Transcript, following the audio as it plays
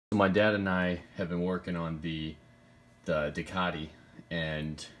my dad and I have been working on the Ducati,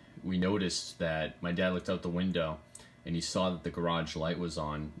 and we noticed that my dad looked out the window and he saw that the garage light was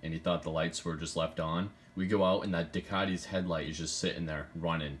on and he thought the lights were just left on. We go out and that Ducati's headlight is just sitting there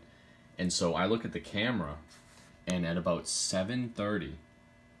running. And so I look at the camera, and at about 7:30, here,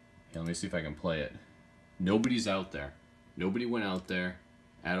 let me see if I can play it. Nobody's out there. Nobody went out there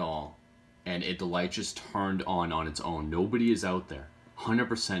at all. And the light just turned on its own. Nobody is out there.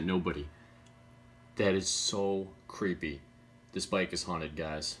 100% nobody. That is so creepy. This bike is haunted,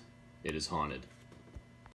 guys. It is haunted.